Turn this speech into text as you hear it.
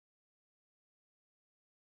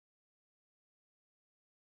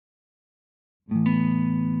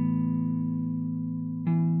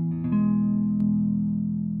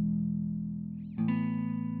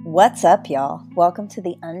What's up, y'all? Welcome to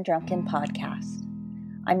the Undrunken Podcast.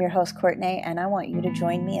 I'm your host, Courtney, and I want you to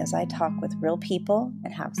join me as I talk with real people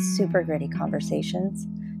and have super gritty conversations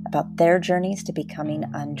about their journeys to becoming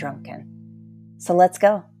undrunken. So let's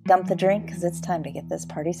go. Dump the drink because it's time to get this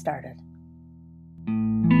party started.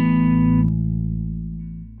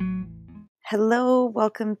 Hello,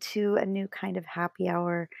 welcome to a new kind of happy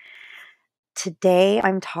hour. Today,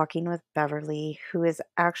 I'm talking with Beverly, who is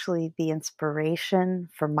actually the inspiration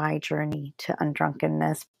for my journey to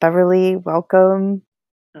undrunkenness. Beverly, welcome.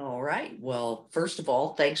 All right. Well, first of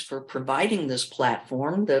all, thanks for providing this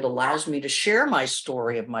platform that allows me to share my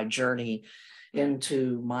story of my journey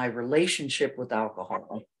into my relationship with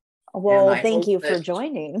alcohol. Well, thank you for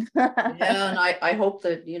joining. And I hope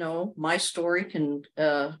that, my story can,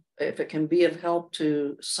 if it can be of help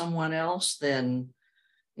to someone else, then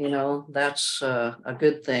that's a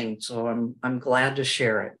good thing. So I'm glad to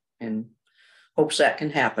share it and hopes that can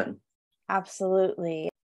happen. Absolutely.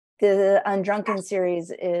 The Undrunken series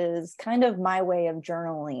is kind of my way of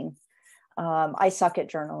journaling. I suck at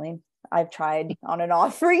journaling. I've tried on and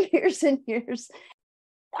off for years and years.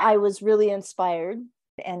 I was really inspired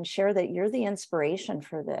and share that you're the inspiration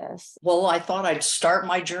for this. Well, I thought I'd start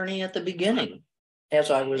my journey at the beginning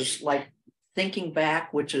as I was thinking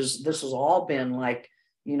back, this has all been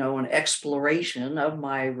an exploration of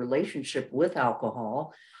my relationship with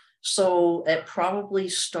alcohol. So it probably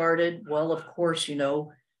started, well, of course,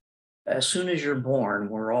 as soon as you're born,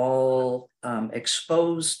 we're all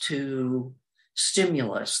exposed to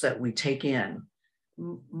stimulus that we take in.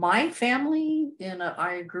 My family,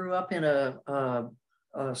 I grew up in a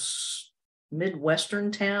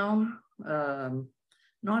Midwestern town,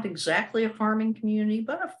 not exactly a farming community,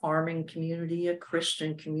 but a farming community, a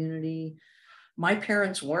Christian community. My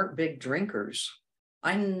parents weren't big drinkers.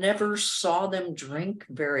 I never saw them drink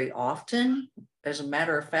very often. As a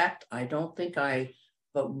matter of fact, I don't think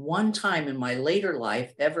but one time in my later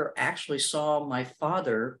life, ever actually saw my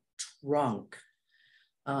father drunk.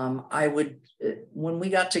 When we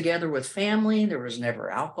got together with family, there was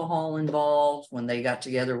never alcohol involved. When they got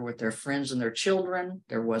together with their friends and their children,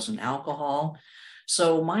 there wasn't alcohol.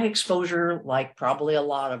 So my exposure, like probably a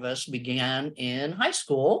lot of us, began in high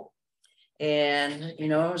school. And,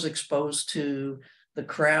 I was exposed to the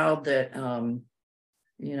crowd that,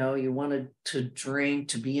 you wanted to drink,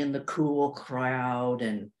 to be in the cool crowd.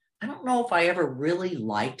 And I don't know if I ever really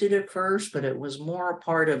liked it at first, but it was more a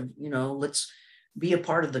part of, let's be a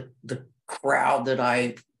part of the crowd that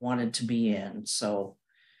I wanted to be in. So,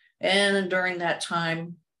 and during that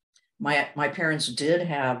time, my parents did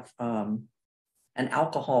have an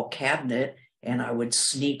alcohol cabinet, and I would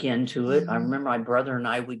sneak into it. I remember my brother and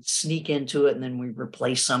I would sneak into it, and then we'd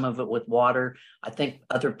replace some of it with water. I think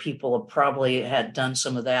other people have probably had done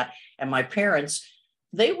some of that. And my parents,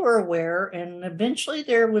 they were aware, and eventually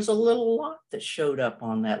there was a little lock that showed up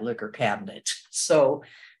on that liquor cabinet. So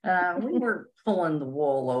we weren't pulling the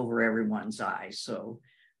wool over everyone's eyes. So,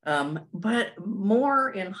 but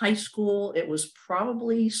more in high school, it was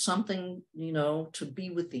probably something, to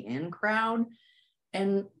be with the in crowd.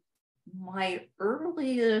 And my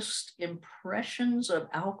earliest impressions of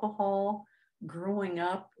alcohol growing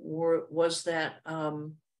up was that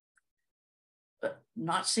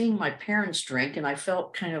not seeing my parents drink, and I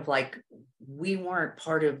felt kind of like we weren't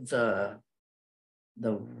part of the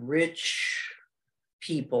rich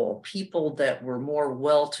people that were more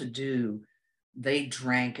well-to-do. They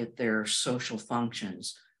drank at their social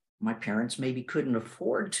functions. My parents maybe couldn't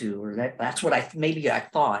afford to, or that's what I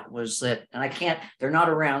thought was that, and they're not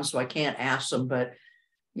around, so I can't ask them, but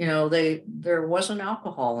there wasn't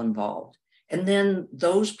alcohol involved. And then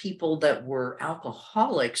those people that were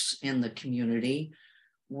alcoholics in the community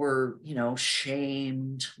were,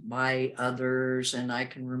 shamed by others. And I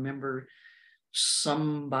can remember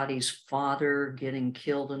somebody's father getting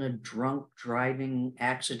killed in a drunk driving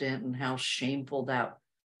accident, and how shameful the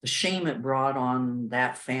shame it brought on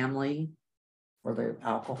that family for the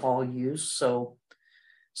alcohol use. So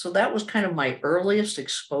that was kind of my earliest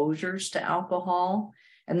exposures to alcohol.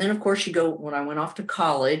 And then, of course, when I went off to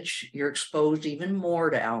college, you're exposed even more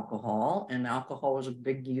to alcohol, and alcohol was a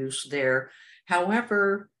big use there.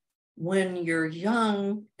 However, when you're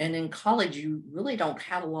young and in college, you really don't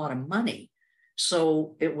have a lot of money.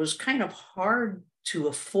 So it was kind of hard to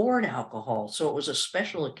afford alcohol. So it was a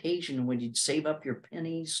special occasion when you'd save up your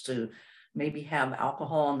pennies to maybe have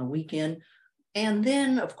alcohol on the weekend. And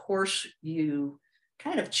then, of course, you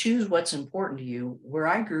kind of choose what's important to you. Where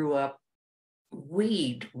I grew up,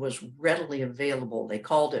 weed was readily available. They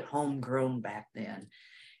called it homegrown back then.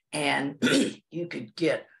 And you could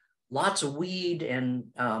get lots of weed and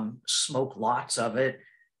smoke lots of it.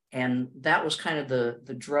 And that was kind of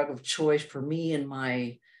the drug of choice for me in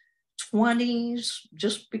my 20s,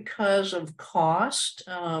 just because of cost,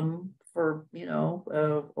 for,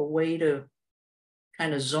 a way to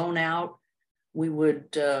kind of zone out. We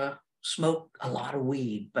would smoke a lot of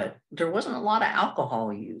weed, but there wasn't a lot of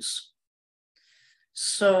alcohol use.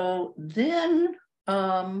 So then,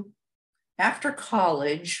 after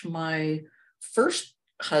college, my first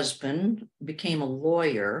husband became a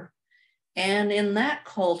lawyer. And in that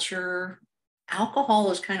culture,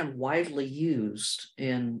 alcohol is kind of widely used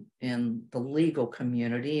in the legal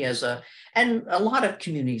community and a lot of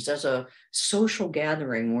communities as a social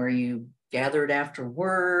gathering where you gathered after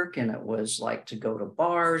work, and it was like to go to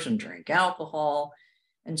bars and drink alcohol.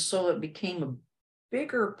 And so it became a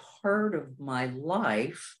bigger part of my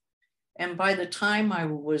life. And by the time I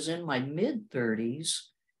was in my mid-30s,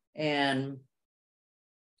 and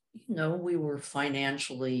we were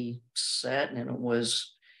financially set, and it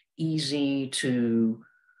was easy to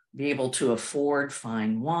be able to afford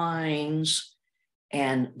fine wines.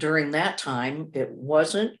 And during that time, it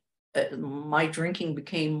wasn't, my drinking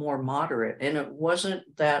became more moderate. And it wasn't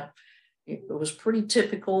that, it was pretty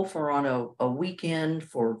typical for on a weekend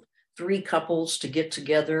for 3 couples to get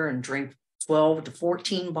together and drink 12 to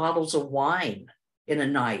 14 bottles of wine in a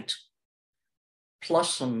night,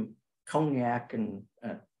 plus some cognac. And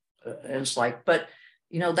it's like, but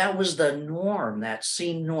that was the norm, that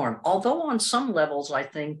seemed norm. Although on some levels, I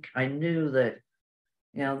think I knew that,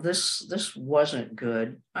 this wasn't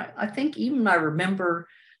good. I think even I remember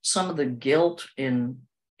some of the guilt in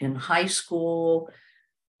high school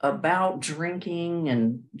about drinking,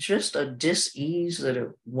 and just a dis-ease that it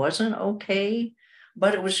wasn't okay,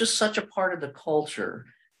 but it was just such a part of the culture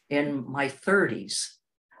in my 30s.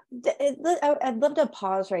 I'd love to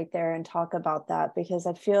pause right there and talk about that, because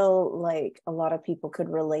I feel like a lot of people could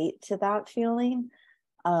relate to that feeling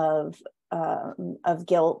of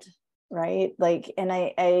guilt, right? Like, and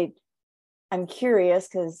I'm curious,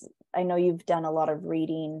 because I know you've done a lot of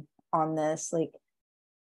reading on this. Like,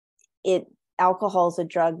 alcohol is a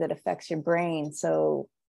drug that affects your brain, so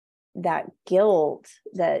that guilt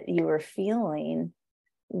that you were feeling,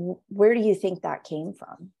 where do you think that came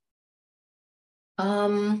from?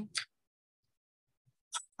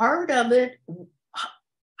 Part of it,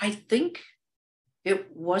 I think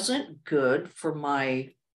it wasn't good for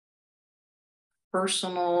my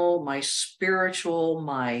personal, my spiritual,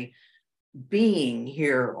 my being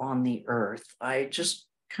here on the earth. I just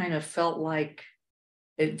kind of felt like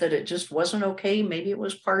that it just wasn't okay. Maybe it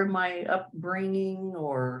was part of my upbringing,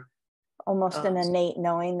 or almost an innate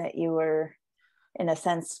knowing that you were, in a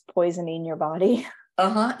sense, poisoning your body.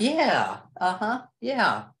 Yeah. Yeah.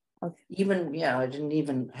 Okay.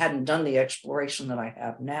 I hadn't done the exploration that I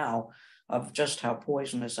have now of just how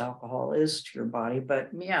poisonous alcohol is to your body. But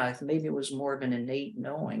yeah, maybe it was more of an innate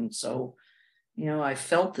knowing. So, I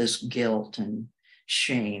felt this guilt and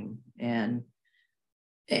shame. And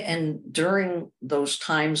during those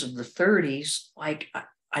times of the 30s, like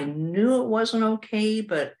I knew it wasn't okay,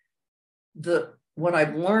 but what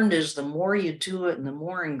I've learned is the more you do it and the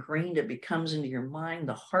more ingrained it becomes into your mind,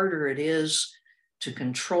 the harder it is to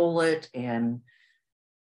control it, and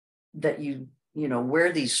that you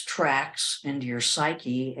wear these tracks into your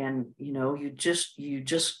psyche, and you just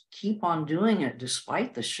keep on doing it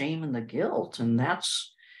despite the shame and the guilt. And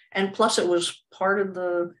plus it was part of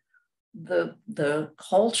the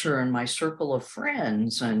culture in my circle of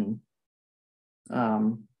friends. And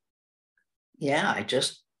I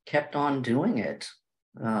just kept on doing it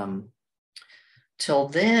till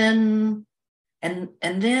then. And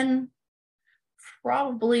then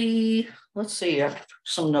probably, let's see, I have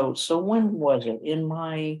some notes. So when was it? In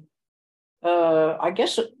my, I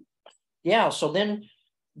guess, so then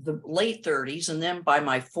the late 30s, and then by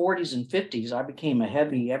my 40s and 50s, I became a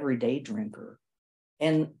heavy everyday drinker.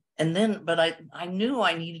 And then, but I knew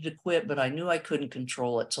I needed to quit, but I knew I couldn't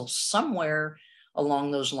control it. So somewhere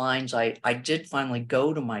along those lines, I did finally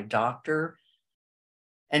go to my doctor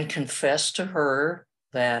and confess to her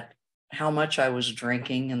that how much I was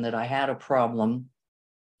drinking and that I had a problem.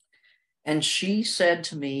 And she said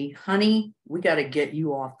to me, honey, we got to get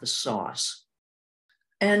you off the sauce.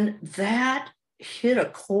 And that hit a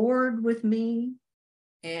chord with me.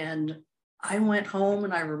 And I went home,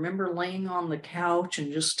 and I remember laying on the couch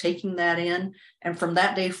and just taking that in. And from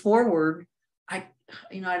that day forward, I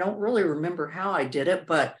don't really remember how I did it,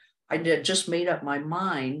 but I just made up my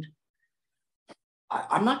mind.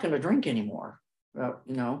 I'm not going to drink anymore.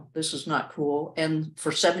 this is not cool. And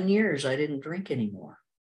for 7 years, I didn't drink anymore.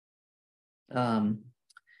 And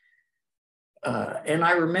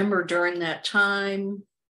I remember during that time,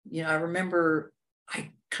 I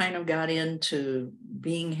kind of got into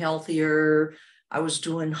being healthier. I was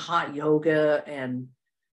doing hot yoga, and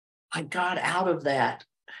I got out of that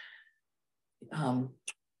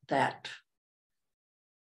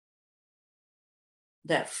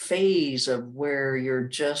phase of where you're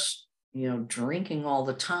just, drinking all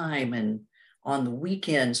the time and on the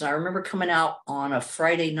weekends. I remember coming out on a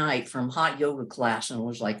Friday night from hot yoga class, and it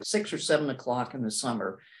was like 6 or 7 o'clock in the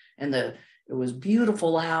summer, and it was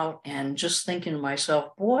beautiful out, and just thinking to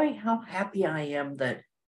myself, boy, how happy I am that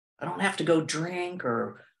I don't have to go drink,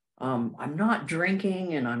 or I'm not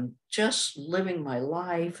drinking, and I'm just living my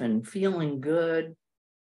life and feeling good.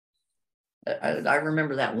 I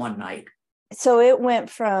remember that one night. So it went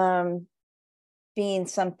from being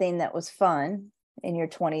something that was fun in your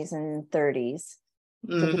 20s and 30s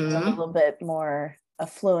to being a little bit more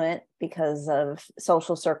affluent because of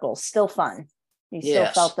social circles. Still fun. You still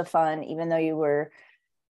felt the fun, even though you were,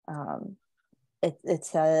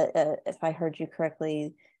 if I heard you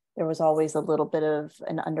correctly, there was always a little bit of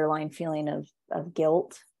an underlying feeling of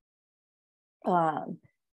guilt. And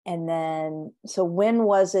then, so when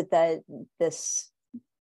was it that this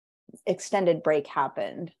extended break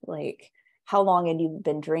happened? Like, how long had you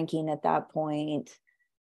been drinking at that point?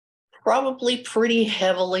 Probably pretty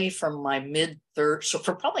heavily from my mid-30s. So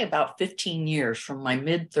for probably about 15 years, from my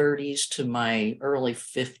mid-30s to my early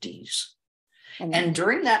 50s. And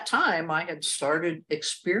during that time, I had started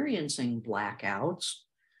experiencing blackouts,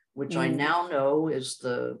 which I now know is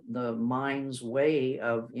the mind's way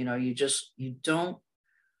of, you don't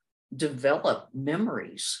develop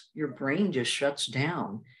memories. Your brain just shuts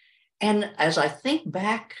down. And as I think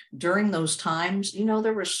back during those times,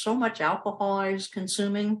 there was so much alcohol I was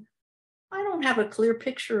consuming. I don't have a clear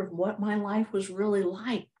picture of what my life was really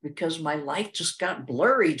like, because my life just got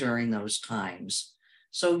blurry during those times.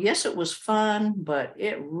 So yes, it was fun, but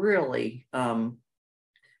it really,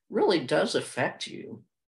 really does affect you.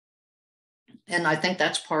 And I think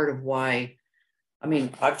that's part of why,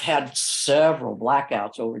 I've had several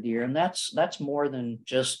blackouts over the year, and that's more than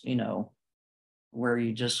just, where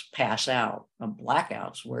you just pass out.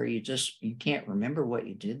 Blackouts where you can't remember what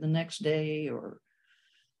you did the next day, or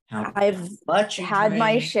how much you had drank,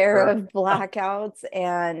 my share of blackouts,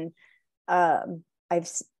 and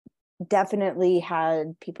I've definitely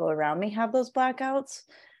had people around me have those blackouts.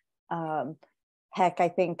 Heck, I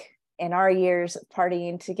think in our years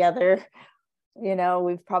partying together,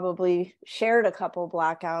 we've probably shared a couple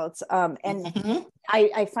blackouts. And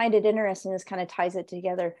I find it interesting, this kind of ties it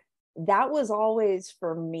together. That was always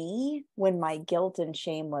for me when my guilt and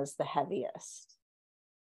shame was the heaviest,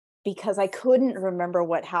 because I couldn't remember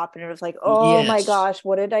what happened. It was like, oh my gosh,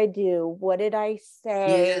 what did I do? What did I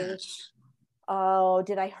say? Oh,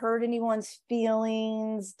 did I hurt anyone's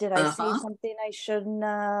feelings? Did I say something I shouldn't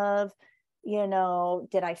have?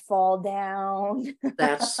 Did I fall down?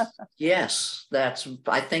 That's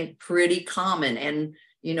I think pretty common. And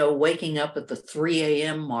waking up at the 3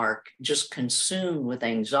 a.m. mark, just consumed with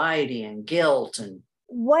anxiety and guilt. And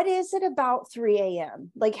what is it about 3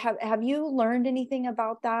 a.m.? Like, have you learned anything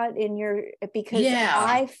about that because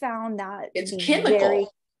I found that it's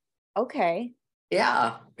chemical. Okay.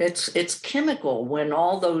 Yeah, it's chemical, when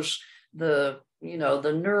all those, the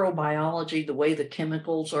neurobiology, the way the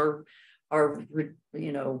chemicals are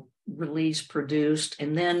released, produced,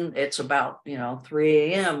 and then it's about 3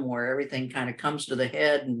 a.m. where everything kind of comes to the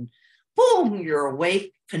head, and boom, you're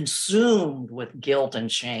awake, consumed with guilt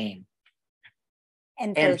and shame,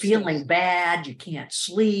 and feeling bad. You can't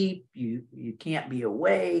sleep, you can't be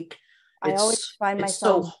awake. I always find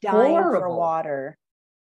myself dying for water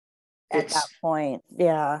at that point.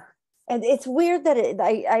 Yeah. And it's weird that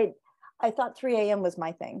I thought 3 a.m. was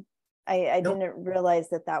my thing. I didn't realize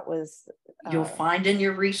that was. You'll find in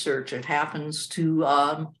your research, it happens to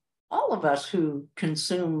all of us who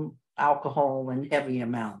consume alcohol in heavy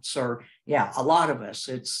amounts, or a lot of us.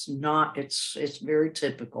 It's very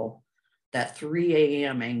typical, that 3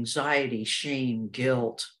 a.m. anxiety, shame,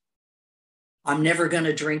 guilt. I'm never going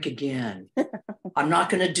to drink again. I'm not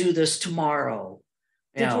going to do this tomorrow.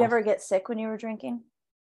 Did you ever get sick when you were drinking?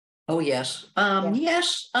 Oh, yes.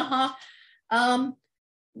 Yes.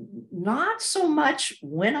 Not so much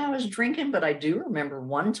when I was drinking, but I do remember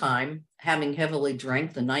one time having heavily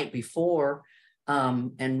drank the night before,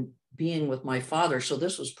 and being with my father. So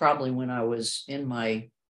this was probably when I was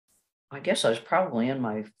probably in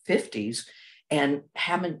my 50s, and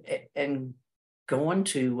going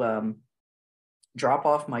to drop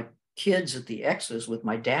off my kids at the X's with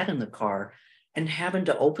my dad in the car and having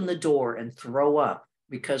to open the door and throw up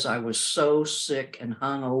because I was so sick and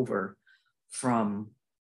hungover from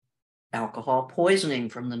alcohol poisoning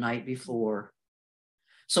from the night before.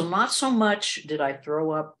 So not so much did I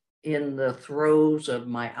throw up in the throes of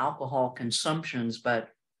my alcohol consumptions, but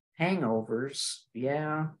hangovers,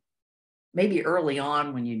 yeah. Maybe early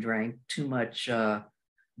on when you drank too much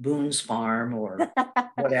Boone's Farm or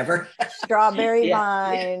whatever. Strawberry Yeah.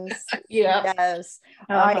 vines. Yeah. Yes.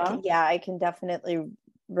 Uh-huh. I can definitely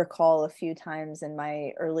recall a few times in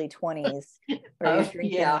my early 20s where you're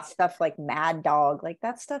drinking Yeah. stuff like Mad Dog. Like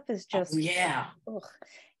that stuff is Oh, just, yeah. ugh.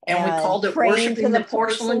 And we called it praying to worshiping the the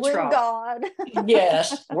porcelain trough. god.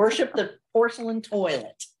 Yes. Worship the porcelain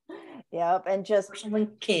toilet. Yep. And just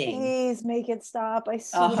Porcelain king. please make it stop. I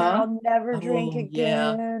swear I'll never drink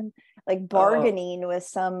again. Yeah. Like bargaining with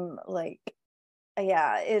some like,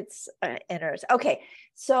 yeah, it's interesting. Okay.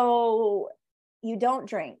 So you don't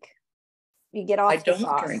drink. You get off the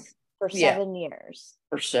sauce drink. for 7 years.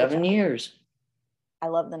 For 7 years. I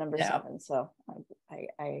love the number 7. So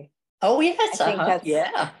I oh, yes. I think that's,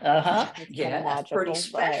 yeah. It's Yeah. That's magical, pretty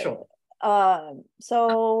special.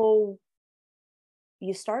 So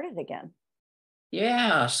you started again.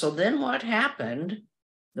 Yeah. So then what happened?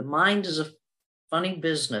 The mind is a funny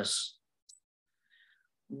business.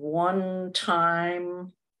 One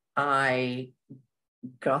time I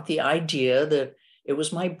got the idea that it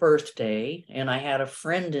was my birthday and I had a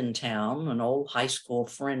friend in town, an old high school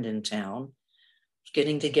friend in town,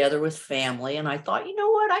 getting together with family. And I thought, you know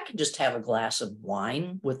what? I could just have a glass of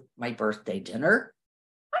wine with my birthday dinner.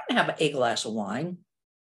 I can have a glass of wine.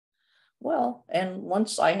 Well, and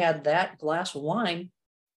once I had that glass of wine,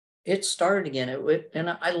 it started again.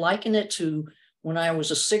 And I liken it to when I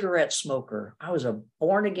was a cigarette smoker. I was a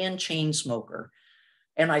born again chain smoker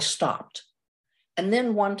and I stopped. And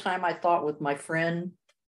then one time I thought with my friend,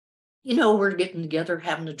 you know, we're getting together,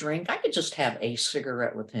 having a drink. I could just have a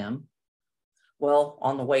cigarette with him. Well,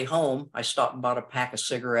 on the way home, I stopped and bought a pack of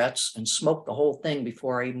cigarettes and smoked the whole thing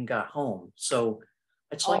before I even got home. So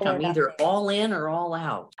it's like I'm either all in or all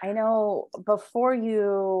out. I know before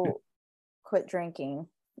you quit drinking,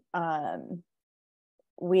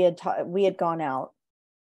 we had gone out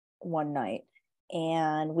one night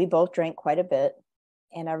and we both drank quite a bit.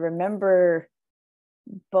 And I remember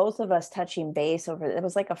both of us touching base over, it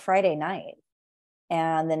was like a Friday night.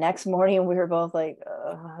 And the next morning we were both like,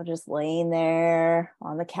 just laying there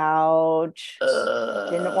on the couch,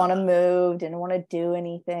 didn't want to move, didn't want to do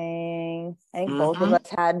anything. I think both of us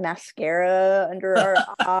had mascara under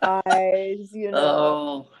our eyes, you know.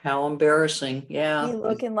 Oh, how embarrassing. Yeah.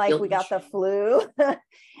 Looking like we got the flu.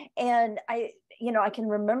 And I can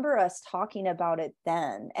remember us talking about it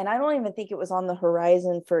then. And I don't even think it was on the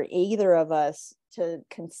horizon for either of us to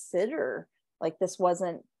consider like this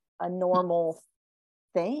wasn't a normal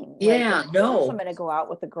thing. Yeah, like, no. I'm going to go out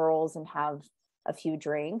with the girls and have a few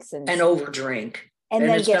drinks and overdrink. And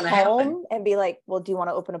then get home and be like, well, do you want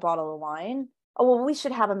to open a bottle of wine? Oh, well, we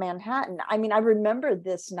should have a Manhattan. I mean, I remember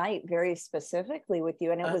this night very specifically with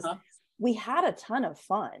you. And it was, we had a ton of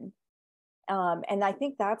fun. And I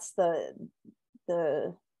think that's the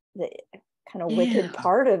kind of wicked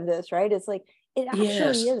part of this, right? It's like, it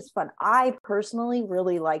actually is fun. I personally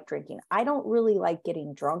really like drinking. I don't really like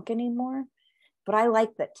getting drunk anymore, but I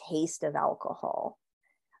like the taste of alcohol.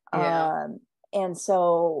 And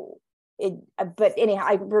so but anyhow,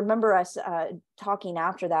 I remember us talking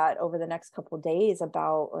after that over the next couple of days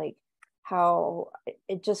about like how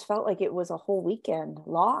it just felt like it was a whole weekend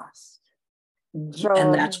lost.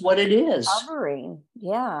 And that's what it is. Covering.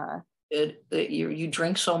 Yeah. You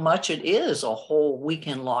drink so much, it is a whole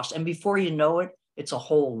weekend lost. And before you know it, it's a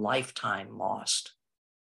whole lifetime lost.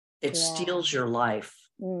 It steals your life.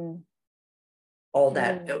 All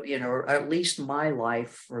that, you know, or at least my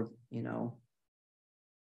life for,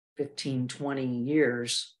 15, 20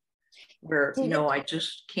 years where, I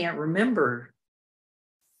just can't remember.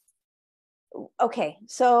 Okay.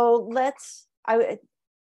 So I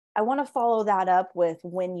want to follow that up with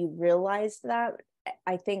when you realized that.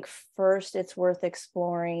 I think first it's worth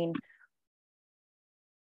exploring,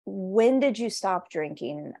 when did you stop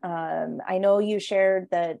drinking? I know you shared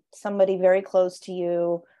that somebody very close to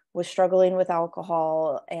you was struggling with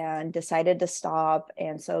alcohol and decided to stop.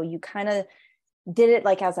 And so you kind of did it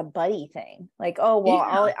like as a buddy thing, like, oh,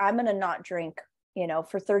 well, I'm going to not drink,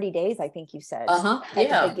 for 30 days, I think you said at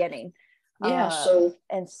the beginning. Yeah. So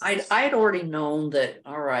I'd already known that,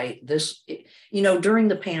 all right, this, during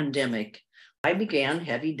the pandemic, I began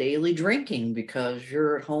heavy daily drinking because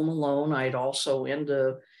you're at home alone. I'd also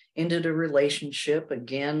ended a relationship.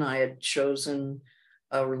 Again, I had chosen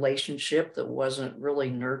a relationship that wasn't really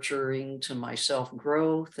nurturing to my self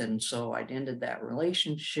growth. And so I'd ended that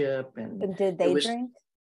relationship, and And did it they was, drink?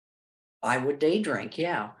 I would day drink.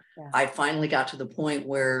 Yeah. Yeah. I finally got to the point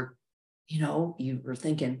where, you were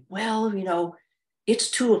thinking, well,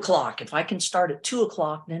 it's 2 o'clock. If I can start at 2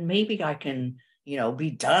 o'clock, then maybe I can,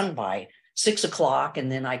 be done by 6 o'clock,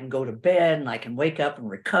 and then I can go to bed and I can wake up and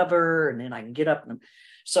recover, and then I can get up.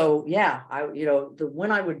 So yeah,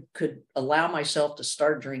 when I could allow myself to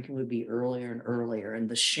start drinking would be earlier and earlier, and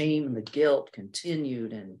the shame and the guilt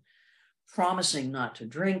continued, and promising not to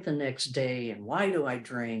drink the next day, and why do I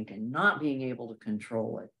drink, and not being able to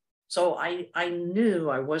control it. So I knew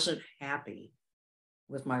I wasn't happy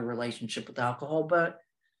with my relationship with alcohol, but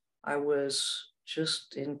I was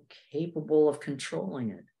just incapable of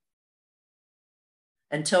controlling it.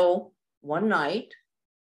 Until one night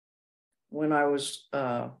when I was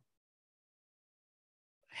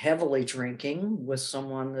heavily drinking with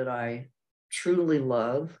someone that I truly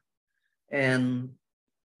love, and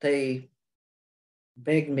they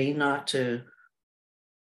begged me not to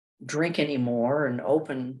drink anymore and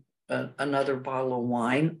open another bottle of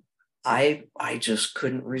wine. I just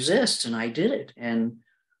couldn't resist, and I did it. And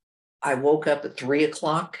I woke up at 3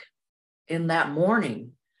 o'clock in that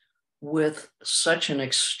morning with such an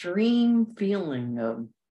extreme feeling of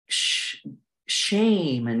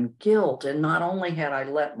shame and guilt. And not only had I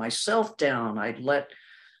let myself down, I'd let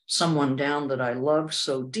someone down that I loved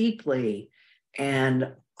so deeply.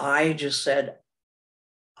 And I just said,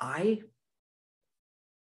 I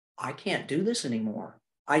can't do this anymore.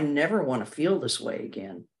 I never want to feel this way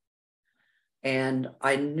again. And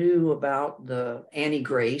I knew about the Annie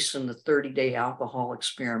Grace and the 30-day alcohol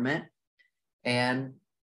experiment. And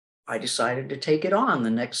I decided to take it on.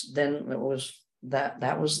 Then it was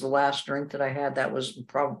that was the last drink that I had. That was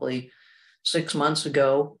probably 6 months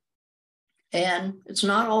ago. And it's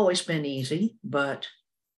not always been easy, but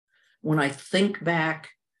when I think back,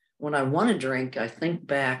 when I want to drink, I think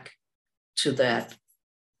back to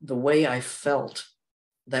the way I felt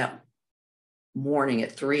that morning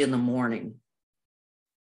at 3 a.m,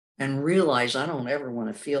 and realize I don't ever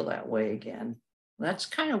want to feel that way again. That's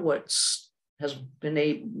kind of what has been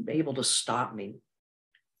able to stop me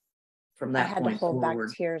from that point forward. I had to hold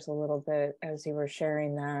back tears a little bit as you were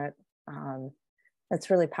sharing that.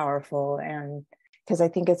 That's really powerful. And because I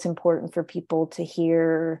think it's important for people to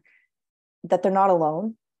hear that they're not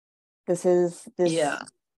alone. This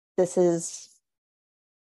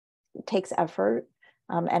takes effort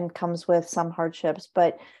and comes with some hardships.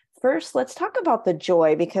 But first, let's talk about the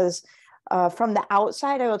joy, because from the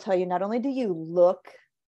outside, I will tell you, not only do you look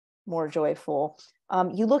more joyful,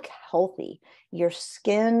 you look healthy. Your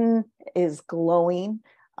skin is glowing.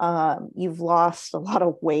 You've lost a lot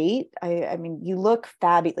of weight. I mean, you look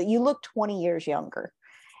fabulous. You look 20 years younger.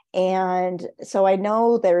 And so I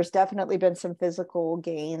know there's definitely been some physical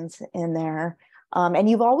gains in there. And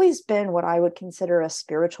you've always been what I would consider a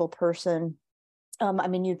spiritual person. I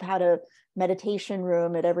mean, you've had a meditation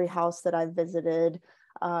room at every house that I've visited,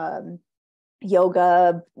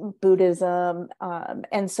 yoga, Buddhism.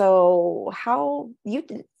 And so you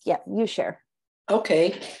share.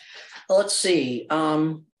 Okay, let's see.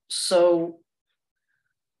 So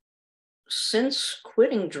since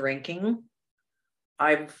quitting drinking,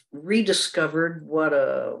 I've rediscovered what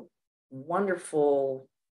a wonderful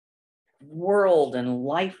world and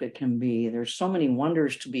life it can be. There's so many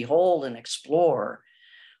wonders to behold and explore.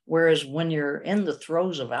 Whereas when you're in the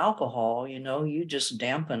throes of alcohol, you just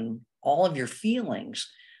dampen all of your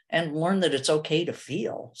feelings and learn that it's okay to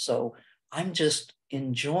feel. So I'm just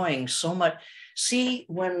enjoying so much. See,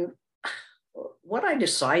 what I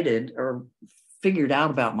decided or figured out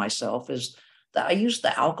about myself is that I use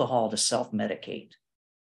the alcohol to self-medicate.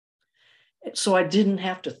 So I didn't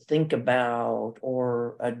have to think about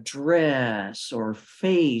or address or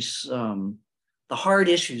face the hard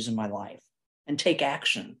issues in my life and take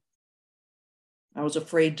action. I was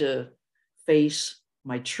afraid to face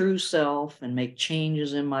my true self and make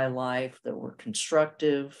changes in my life that were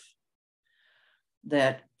constructive,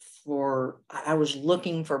 I was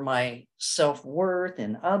looking for my self-worth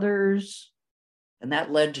in others, and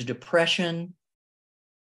that led to depression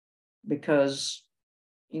because,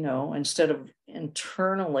 instead of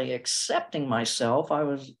internally accepting myself, I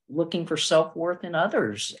was looking for self-worth in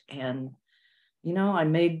others. And, I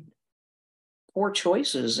made poor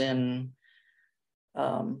choices in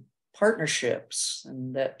partnerships,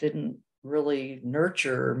 and that didn't really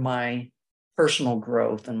nurture my personal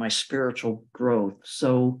growth and my spiritual growth.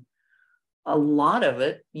 So a lot of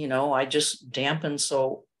it, I just dampened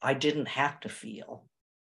so I didn't have to feel.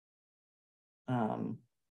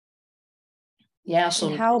 Yeah. And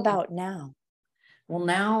So how about now? well,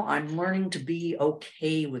 now I'm learning to be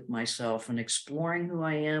okay with myself and exploring who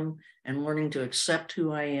I am and learning to accept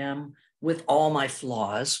who I am with all my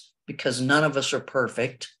flaws, because none of us are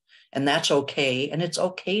perfect, and that's okay. And it's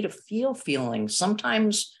okay to feel feelings.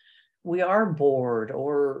 Sometimes we are bored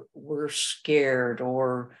or we're scared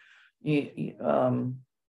or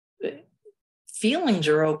feelings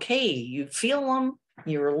are okay. You feel them,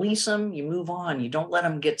 you release them, you move on. You don't let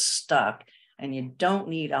them get stuck, and you don't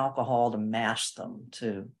need alcohol to mask them,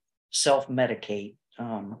 to self-medicate.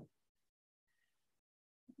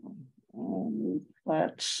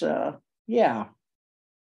 That's yeah.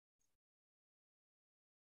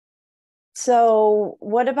 So,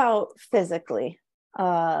 what about physically?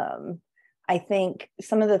 I think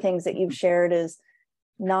some of the things that you've shared is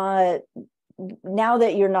not, now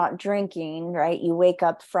that you're not drinking, right? You wake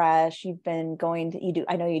up fresh. You've been going to, you do,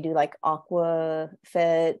 I know you do like aqua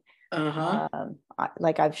fit. Uh-huh.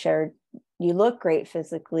 Like I've shared, you look great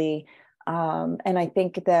physically. And I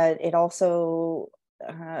think that it also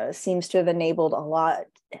seems to have enabled a lot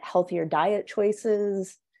healthier diet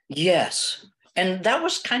choices. Yes. And that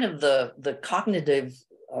was kind of the cognitive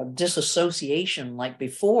disassociation. Like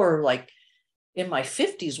before, like in my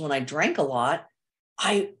 50s when I drank a lot,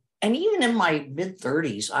 and even in my mid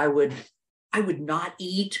 30s, I would not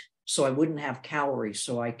eat so I wouldn't have calories,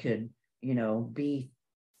 so I could, be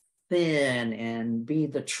thin and be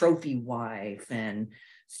the trophy wife and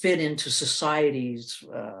fit into society's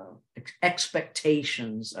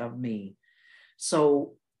expectations of me.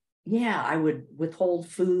 So yeah, I would withhold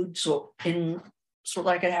food so that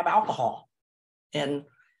I could have alcohol. And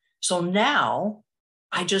so now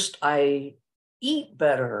I eat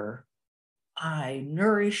better. I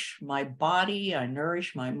nourish my body. I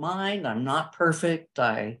nourish my mind. I'm not perfect.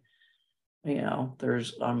 I'm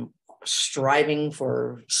striving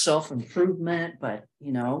for self-improvement, but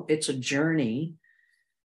it's a journey.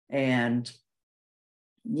 And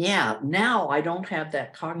yeah, now I don't have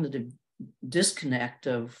that cognitive disconnect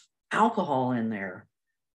of alcohol in there,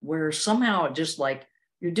 where somehow it just like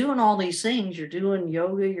you're doing all these things, you're doing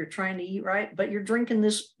yoga, you're trying to eat right, but you're drinking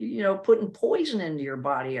this, putting poison into your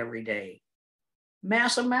body every day,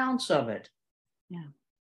 mass amounts of it. Yeah.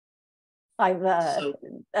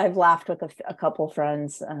 I've laughed with a couple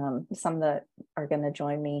friends, some that are going to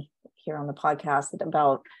join me here on the podcast,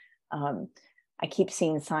 about I keep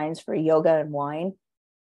seeing signs for yoga and wine.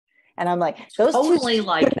 And I'm like, those totally two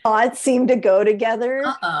like not seem to go together.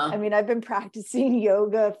 I mean, I've been practicing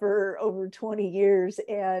yoga for over 20 years,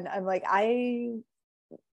 and I'm like,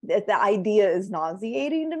 the idea is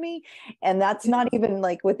nauseating to me. And that's not even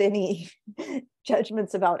like with any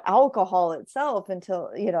judgments about alcohol itself until,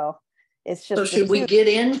 it's just. So should we get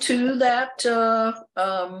into that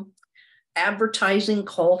advertising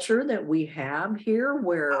culture that we have here,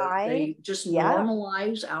 where they just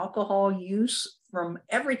normalize alcohol use from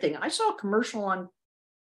everything? I saw a commercial on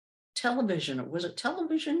television. Was it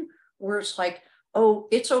television where it's like, oh,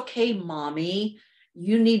 it's okay, mommy,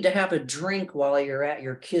 you need to have a drink while you're at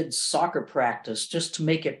your kid's soccer practice just to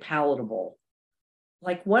make it palatable.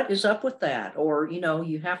 Like, what is up with that? Or,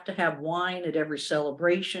 you have to have wine at every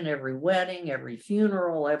celebration, every wedding, every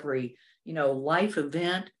funeral, every, life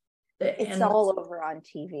event. It's all over on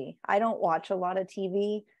TV. I don't watch a lot of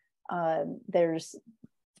TV. There's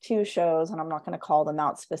two shows, and I'm not going to call them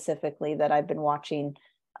out specifically, that I've been watching.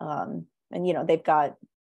 And, they've got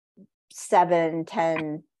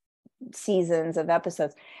 7-10 seasons of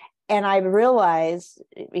episodes. And I realized,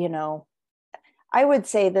 I would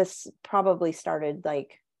say this probably started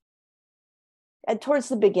like towards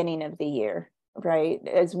the beginning of the year, right?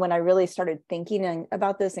 Is when I really started thinking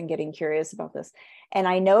about this and getting curious about this. And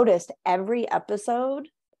I noticed every episode,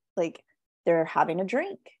 like, they're having a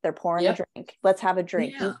drink, they're pouring a drink. Let's have a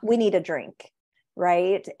drink. Yeah. We need a drink.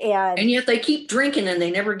 Right. And yet they keep drinking and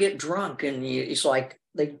they never get drunk. And it's like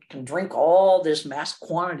they can drink all this mass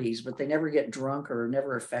quantities, but they never get drunk, or it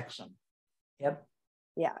never affects them. Yep.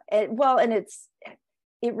 Yeah. And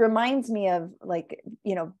it reminds me of, like,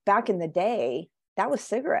 back in the day, that was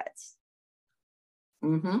cigarettes.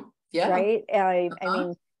 Mm-hmm. Yeah. Right. I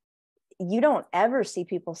mean, you don't ever see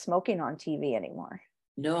people smoking on TV anymore.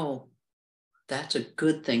 No, that's a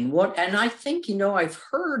good thing. And I think, I've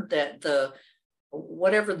heard that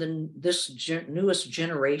this newest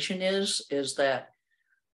generation is that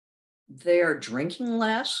they are drinking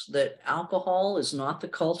less, that alcohol is not the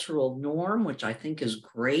cultural norm, which I think is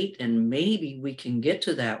great. And maybe we can get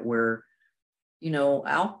to that where,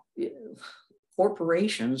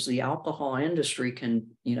 corporations, the alcohol industry can,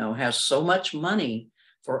 has so much money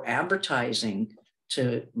for advertising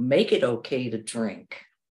to make it okay to drink.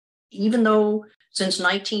 even though since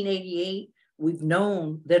 1988, we've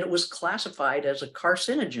known that it was classified as a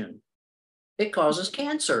carcinogen. It causes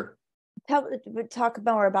cancer. Talk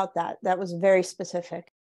more about that. That was very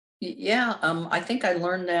specific. Yeah, I think I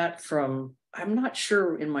learned that from, I'm not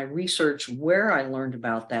sure in my research where I learned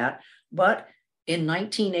about that, but in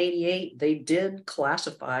 1988, they did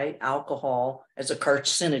classify alcohol as a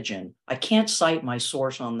carcinogen. I can't cite my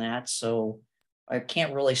source on that, so I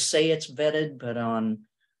can't really say it's vetted, but on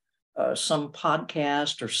some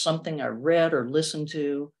podcast or something I read or listened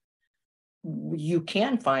to, you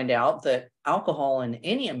can find out that alcohol in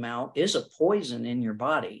any amount is a poison in your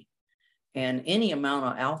body. And any amount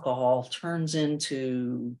of alcohol turns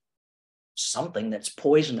into something that's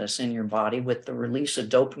poisonous in your body with the release of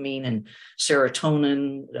dopamine and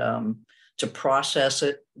serotonin to process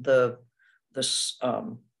it. The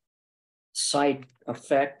side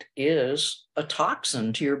effect is a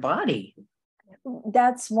toxin to your body.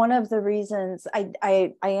 That's one of the reasons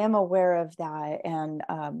I am aware of that, and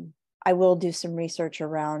I will do some research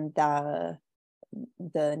around the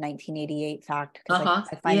 1988 fact, because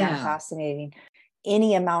I find that fascinating.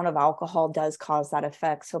 Any amount of alcohol does cause that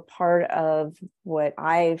effect. So part of what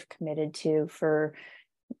I've committed to for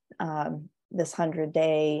this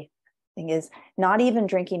 100-day thing is not even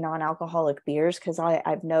drinking non-alcoholic beers, because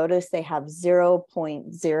I've noticed they have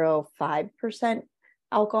 0.05%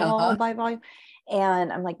 alcohol by volume.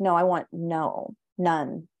 And I'm like, no, I want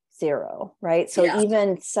none, zero, right? So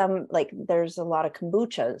even some, like, there's a lot of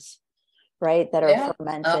kombuchas, right, that are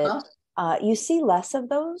fermented. You see less of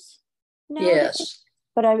those now. Yes.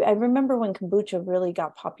 But I remember when kombucha really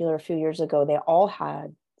got popular a few years ago, they all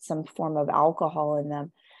had some form of alcohol in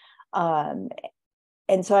them.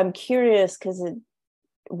 And so I'm curious, because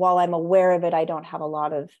while I'm aware of it, I don't have a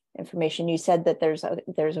lot of information. You said that there's a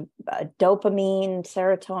dopamine,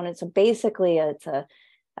 serotonin. So basically it's a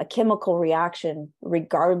chemical reaction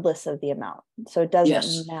regardless of the amount. So it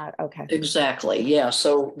doesn't matter. Okay. Exactly. Yeah.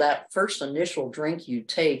 So that first initial drink you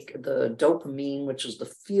take, the dopamine, which is the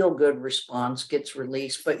feel-good response, gets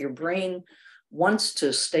released, but your brain wants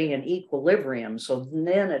to stay in equilibrium. So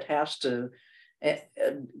then it has to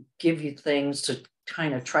give you things to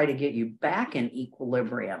kind of try to get you back in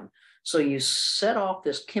equilibrium. So you set off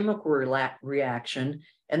this chemical reaction,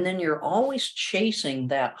 and then you're always chasing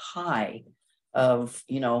that high of,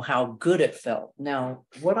 how good it felt. Now,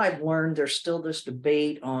 what I've learned, there's still this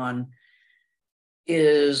debate on,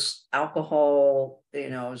 is alcohol,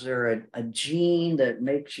 is there a gene that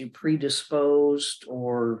makes you predisposed,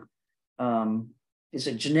 or is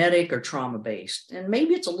it genetic or trauma-based? And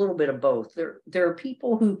maybe it's a little bit of both. There are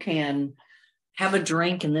people who can have a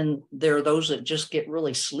drink, and then there are those that just get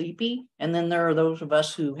really sleepy. And then there are those of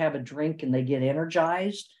us who have a drink and they get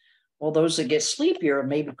energized. Well, those that get sleepier are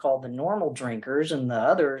maybe called the normal drinkers, and the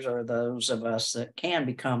others are those of us that can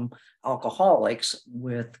become alcoholics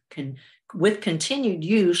with continued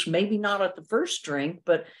use, maybe not at the first drink,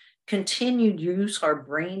 but continued use. Our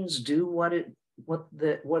brains do what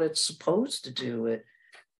it's supposed to do.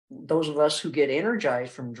 Those of us who get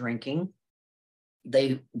energized from drinking,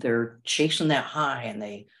 they're chasing that high and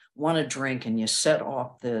they want to drink, and you set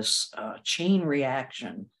off this chain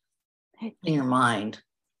reaction in your mind.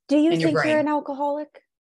 Do you think you're an alcoholic?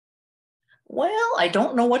 Well, I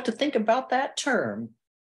don't know what to think about that term.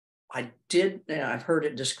 I've heard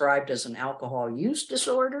it described as an alcohol use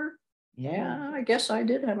disorder. Yeah, I guess I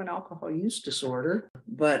did have an alcohol use disorder,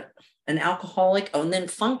 but an alcoholic, and then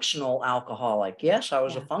functional alcoholic. Yes, I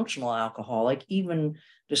was a functional alcoholic. Even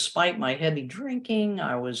despite my heavy drinking,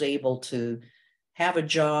 I was able to have a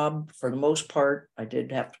job for the most part. I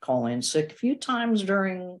did have to call in sick a few times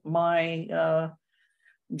during my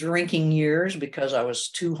drinking years because I was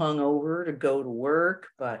too hungover to go to work,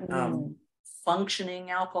 but functioning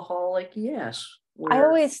alcoholic, yes. I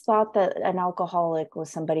always thought that an alcoholic was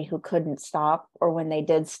somebody who couldn't stop, or when they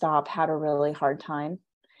did stop, had a really hard time.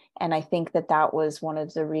 And I think that was one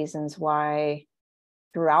of the reasons why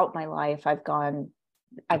throughout my life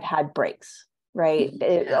I've had breaks, right?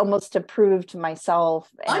 Almost to prove to myself.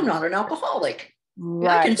 I'm not an alcoholic.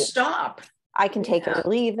 Right. I can stop. I can take it or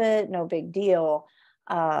leave it, no big deal.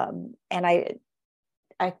 And I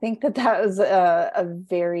think that was a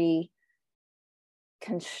very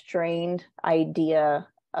constrained idea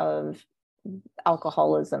of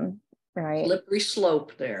alcoholism, right? Slippery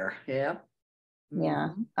slope there. Yeah.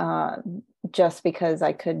 Yeah. Just because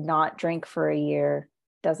I could not drink for a year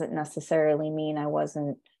doesn't necessarily mean I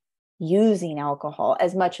wasn't using alcohol,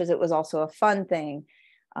 as much as it was also a fun thing.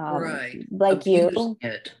 Right. Like using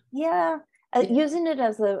it. Yeah. Using it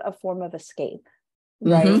as a form of escape.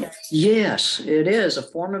 Right. Yes, it is a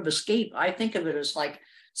form of escape. I think of it as like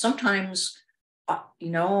sometimes,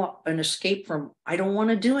 an escape from, I don't want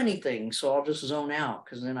to do anything. So I'll just zone out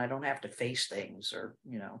because then I don't have to face things or.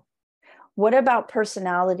 What about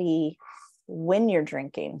personality when you're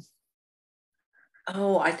drinking?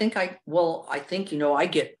 Oh, I think, I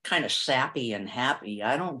get kind of sappy and happy.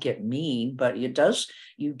 I don't get mean, but you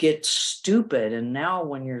get stupid. And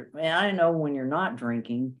now I know when you're not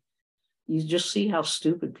drinking, you just see how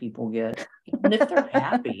stupid people get, even if they're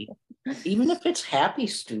happy, even if it's happy,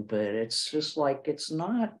 stupid. It's just like, it's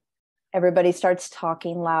not. Everybody starts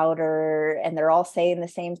talking louder and they're all saying the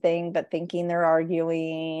same thing, but thinking they're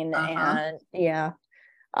arguing. And yeah.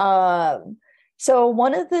 So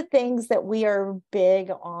one of the things that we are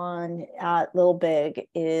big on at Little Big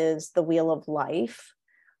is the Wheel of Life.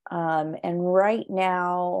 And right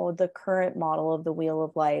now, the current model of the Wheel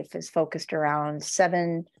of Life is focused around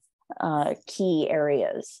 7 key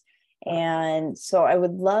areas. And so I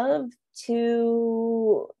would love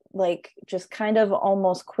to just kind of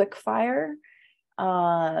almost quick fire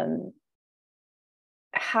how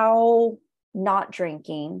not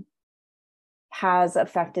drinking has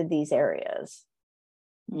affected these areas.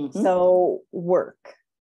 Mm-hmm. So work,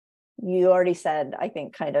 you already said, I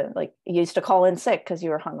think kind of like you used to call in sick because you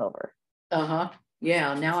were hungover.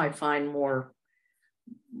 Yeah. Now I find more,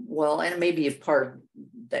 and maybe a part of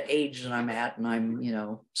the age that I'm at, and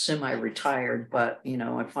I'm, semi-retired, but,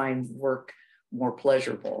 I find work more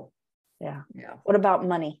pleasurable. Yeah. What about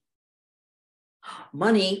money?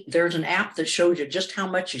 Money, there's an app that shows you just how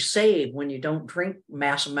much you save when you don't drink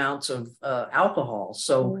mass amounts of alcohol.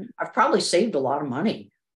 So I've probably saved a lot of money.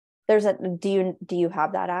 Do you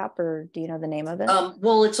have that app, or do you know the name of it?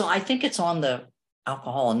 I think it's on the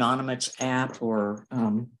Alcohol Anonymous app, or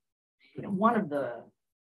one of the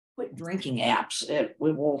quit drinking apps. It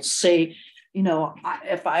will say,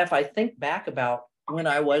 if I think back about when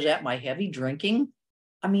I was at my heavy drinking,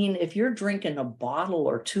 I mean, if you're drinking a bottle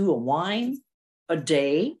or 2 of wine a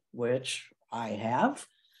day, which I have,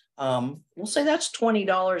 we'll say that's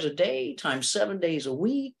 $20 a day times 7 days a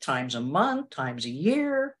week times a month times a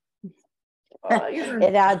year.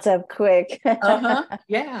 It adds up quick.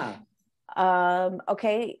 Yeah.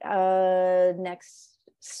 Okay. Next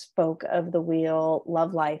spoke of the wheel,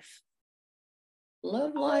 love life.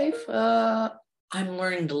 Love life. I'm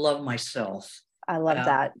learning to love myself. I love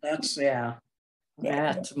that. That's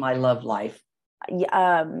my love life.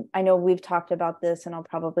 I know we've talked about this, and I'll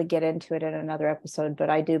probably get into it in another episode,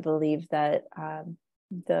 but I do believe that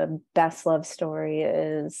the best love story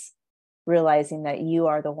is realizing that you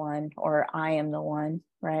are the one, or I am the one,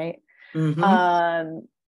 right? Mm-hmm.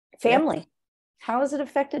 Family. Yep. How has it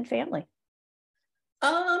affected family?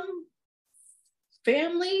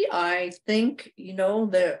 Family, I think,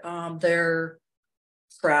 they're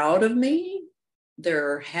proud of me.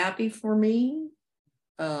 They're happy for me.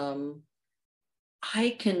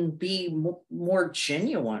 I can be more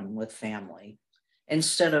genuine with family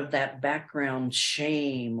instead of that background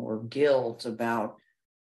shame or guilt about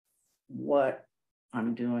what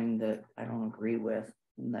I'm doing that I don't agree with,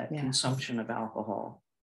 and that consumption of alcohol.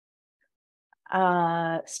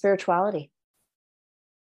 Spirituality.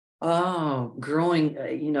 Oh, growing,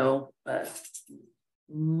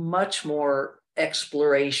 much more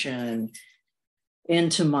exploration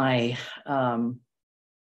into my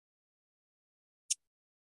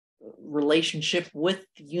relationship with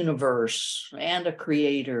the universe and a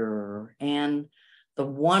creator and the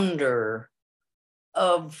wonder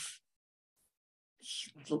of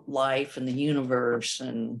life and the universe.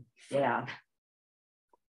 And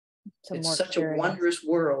it's such a wondrous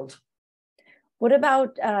world. What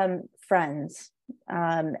about friends?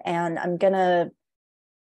 And I'm going to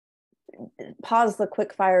pause the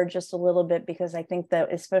quick fire just a little bit, because I think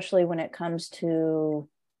that especially when it comes to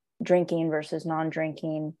drinking versus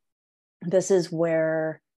non-drinking, this is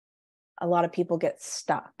where a lot of people get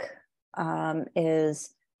stuck.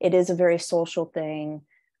 It is a very social thing.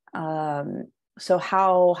 So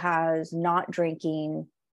how has not drinking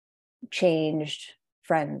changed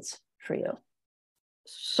friends for you?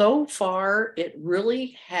 So far, it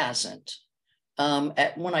really hasn't.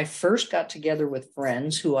 When I first got together with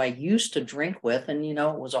friends who I used to drink with, and, it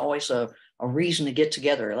was always a reason to get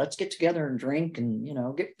together. Let's get together and drink and,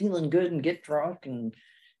 get feeling good and get drunk. And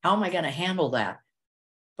how am I going to handle that?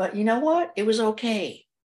 But you know what? It was okay.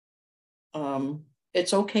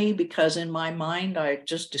 It's okay because in my mind, I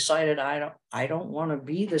just decided I don't want to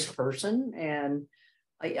be this person. And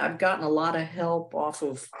I've gotten a lot of help off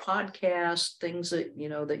of podcasts, things that,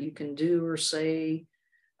 that you can do or say,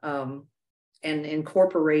 and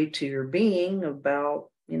incorporate to your being about,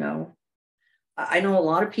 I know a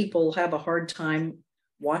lot of people have a hard time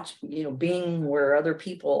being where other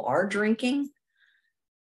people are drinking,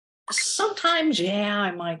 sometimes, yeah,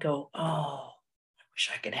 I might go, oh, I wish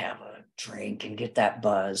I could have a drink and get that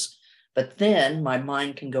buzz. But then my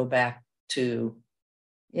mind can go back to,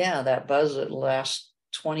 yeah, that buzz that lasts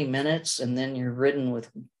 20 minutes and then you're ridden with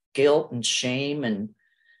guilt and shame and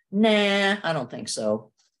nah, I don't think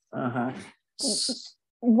so. Uh-huh.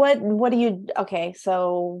 What do you, okay,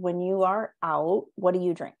 so when you are out, what do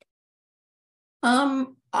you drink?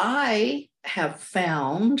 I have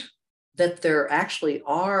found that there actually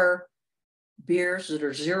are beers that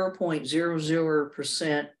are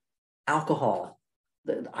 0.00% alcohol.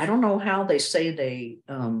 I don't know how they say they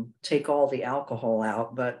take all the alcohol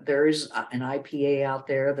out, but there is an IPA out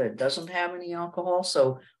there that doesn't have any alcohol.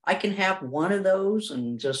 So I can have one of those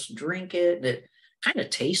and just drink it. It kind of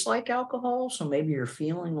tastes like alcohol. So maybe you're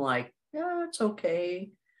feeling like, yeah, it's okay.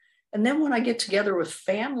 And then when I get together with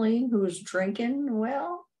family who's drinking,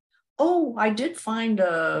 well, oh, I did find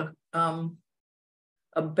a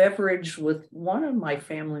beverage with one of my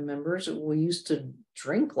family members that we used to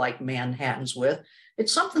drink like Manhattans with.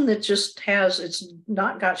 It's something that just it's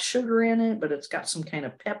not got sugar in it, but it's got some kind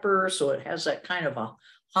of pepper. So it has that kind of a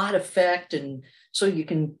hot effect. And so you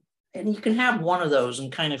can have one of those and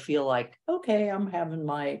kind of feel like, okay, I'm having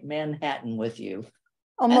my Manhattan with you.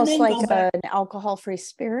 Almost like an alcohol-free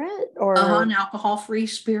spirit, or an alcohol-free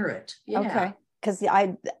spirit. Yeah. Okay. Because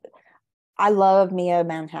I love me a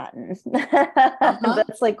Manhattan.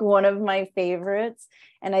 That's like one of my favorites.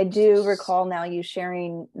 And I do recall now you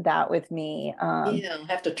sharing that with me. Yeah, I'll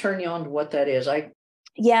have to turn you on to what that is. I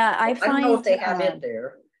find, don't know if they have it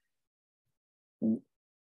there.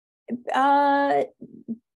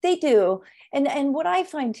 They do. And what I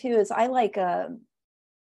find too is I like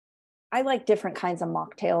different kinds of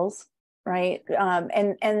mocktails, right?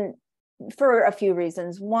 And for a few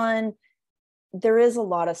reasons. One, there is a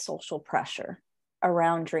lot of social pressure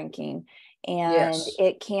around drinking, and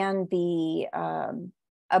it can be a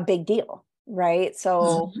big deal, right?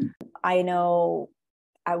 So I know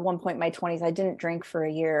at one point in my 20s, I didn't drink for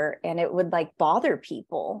a year, and it would like bother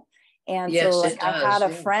people. And so like I had a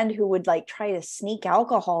friend who would like try to sneak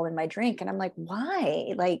alcohol in my drink, and I'm like,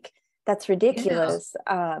 why? Like, that's ridiculous.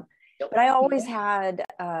 But I always had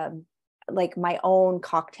like my own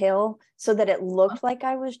cocktail so that it looked like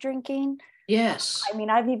I was drinking. Yes. I mean,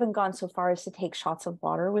 I've even gone so far as to take shots of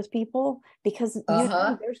water with people because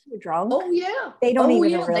usually they're so drunk. Oh, yeah. They don't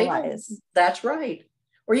even realize. That's right.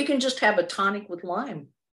 Or you can just have a tonic with lime.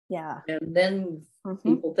 Yeah. And then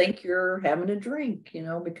people think you're having a drink,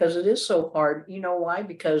 because it is so hard. You know why?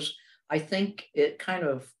 Because I think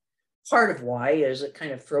part of why is it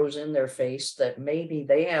kind of throws in their face that maybe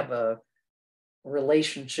they have a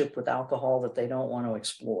relationship with alcohol that they don't want to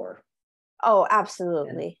explore. Oh,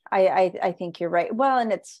 absolutely. Yeah. I think you're right. Well,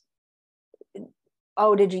 and it's,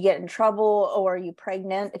 oh, did you get in trouble, or are you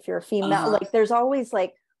pregnant if you're a female? Like, there's always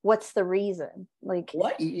like, what's the reason? Like,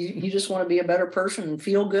 what? You just want to be a better person and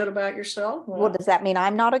feel good about yourself? Well, does that mean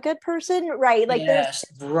I'm not a good person? Right. Like, yes,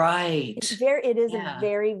 right. It is a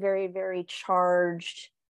very, very, very charged,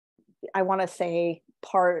 I want to say,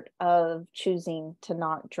 part of choosing to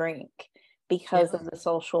not drink because of the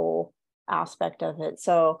social aspect of it.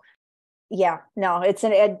 So yeah, no,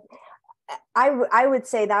 I would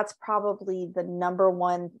say that's probably the number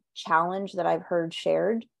one challenge that I've heard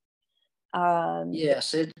shared. I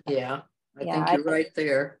think you're right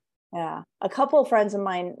there. Yeah. A couple of friends of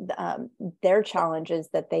mine, their challenge is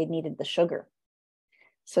that they needed the sugar.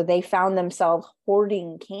 So they found themselves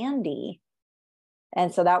hoarding candy.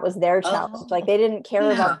 And so that was their challenge. Like, they didn't care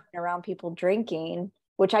about being around people drinking,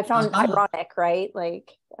 which I found ironic, right?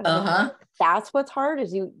 Like, that's what's hard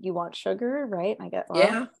is you want sugar, right? And I get,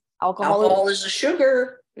 alcohol is a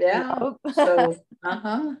sugar. Yeah. So,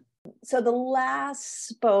 So the last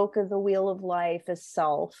spoke of the wheel of life is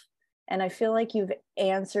self. And I feel like you've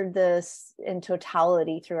answered this in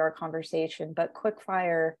totality through our conversation, but quick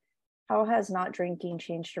fire, how has not drinking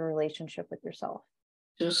changed your relationship with yourself?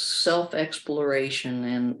 Just self-exploration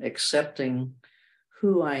and accepting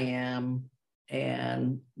who I am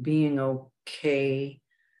and being okay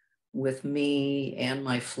with me and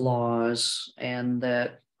my flaws, and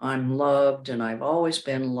that I'm loved and I've always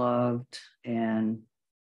been loved, and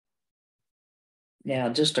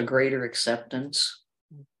just a greater acceptance.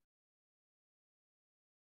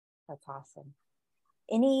 That's awesome.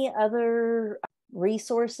 Any other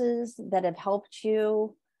resources that have helped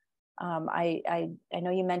you? I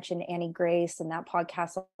know you mentioned Annie Grace and that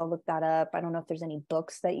podcast. I'll look that up. I don't know if there's any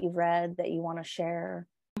books that you've read that you want to share.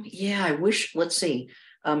 Yeah, I wish, let's see.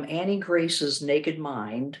 Annie Grace's Naked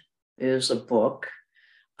Mind is a book.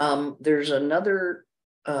 There's another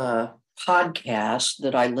podcast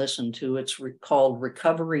that I listen to. It's called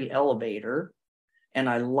Recovery Elevator. And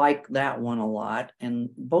I like that one a lot.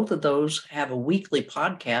 And both of those have a weekly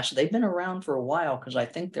podcast. They've been around for a while because I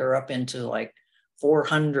think they're up into like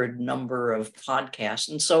 400 number of podcasts.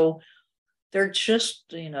 And so they're just,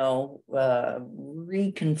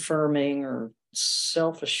 reconfirming or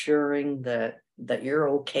self-assuring that you're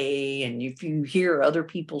okay. And if you hear other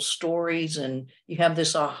people's stories and you have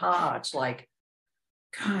this aha, it's like,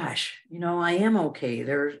 gosh, I am okay.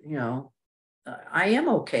 I am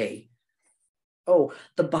okay. Oh,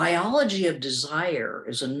 The Biology of Desire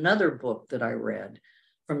is another book that I read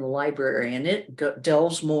from the library, and it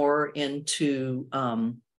delves more into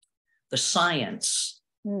the science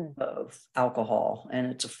of alcohol and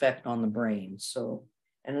its effect on the brain. So,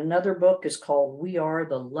 and another book is called We Are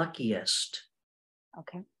the Luckiest.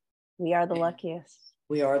 Okay. We Are the Luckiest.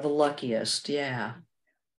 We Are the Luckiest, yeah.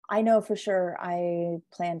 I know for sure. I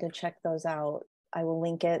plan to check those out. I will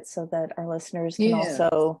link it so that our listeners can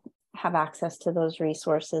also have access to those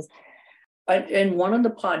resources. In one of the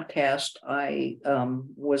podcasts, I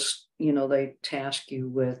was, they task you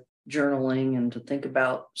with journaling and to think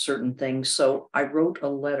about certain things. So I wrote a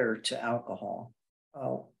letter to alcohol.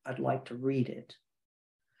 I'd like to read it.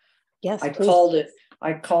 Yes, please.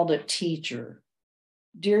 I called it Teacher.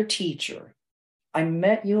 Dear Teacher, I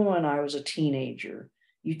met you when I was a teenager.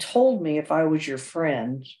 You told me if I was your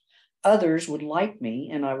friend, others would like me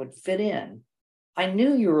and I would fit in. I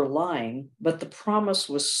knew you were lying, but the promise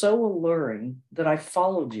was so alluring that I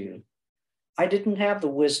followed you. I didn't have the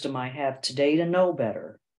wisdom I have today to know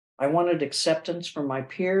better. I wanted acceptance from my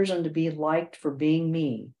peers and to be liked for being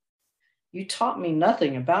me. You taught me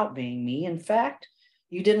nothing about being me. In fact,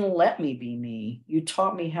 you didn't let me be me. You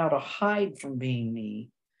taught me how to hide from being me.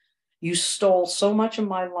 You stole so much of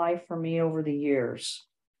my life from me over the years.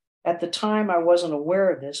 At the time, I wasn't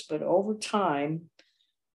aware of this, but over time,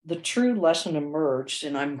 the true lesson emerged,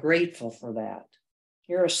 and I'm grateful for that.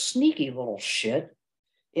 You're a sneaky little shit.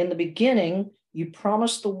 In the beginning, you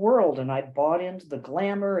promised the world, and I bought into the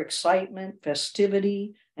glamour, excitement,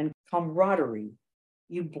 festivity, and camaraderie.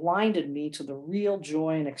 You blinded me to the real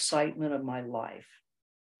joy and excitement of my life.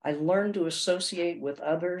 I learned to associate with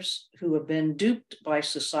others who have been duped by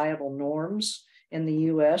societal norms in the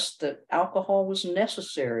U.S. that alcohol was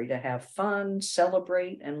necessary to have fun,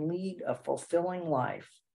 celebrate, and lead a fulfilling life.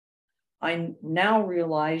 I now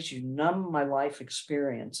realize you numb my life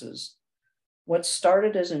experiences. What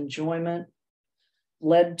started as enjoyment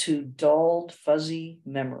led to dulled, fuzzy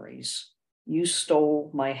memories. You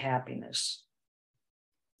stole my happiness.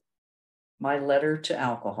 My letter to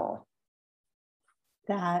alcohol.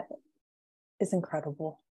 That is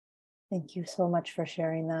incredible. Thank you so much for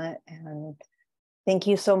sharing that. And thank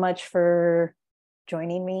you so much for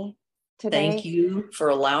joining me today. Thank you for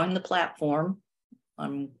allowing the platform.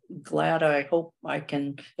 I'm glad. I hope I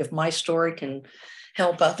can, if my story can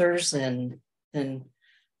help others, then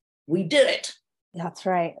we did it. That's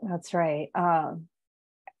right. That's right.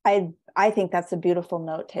 I think that's a beautiful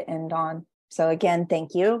note to end on. So again,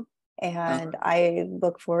 thank you. And I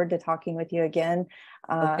look forward to talking with you again.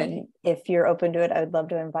 Okay. If you're open to it, I would love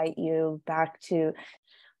to invite you back to.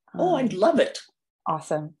 I'd love it.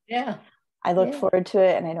 Awesome. Yeah. I look forward to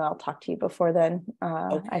it, and I know I'll talk to you before then.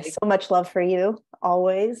 I have so much love for you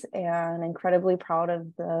always, and incredibly proud of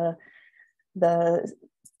the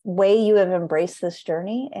way you have embraced this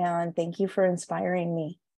journey. And thank you for inspiring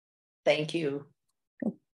me. Thank you.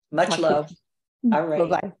 Much love. All right.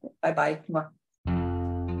 Bye-bye. Bye-bye. Come on.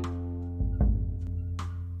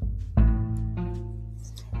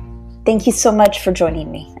 Thank you so much for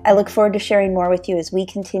joining me. I look forward to sharing more with you as we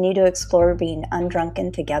continue to explore being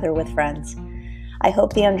undrunken together with friends. I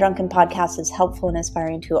hope the Undrunken Podcast is helpful and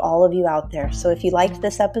inspiring to all of you out there. So if you liked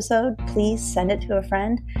this episode, please send it to a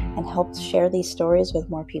friend and help share these stories with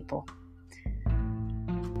more people.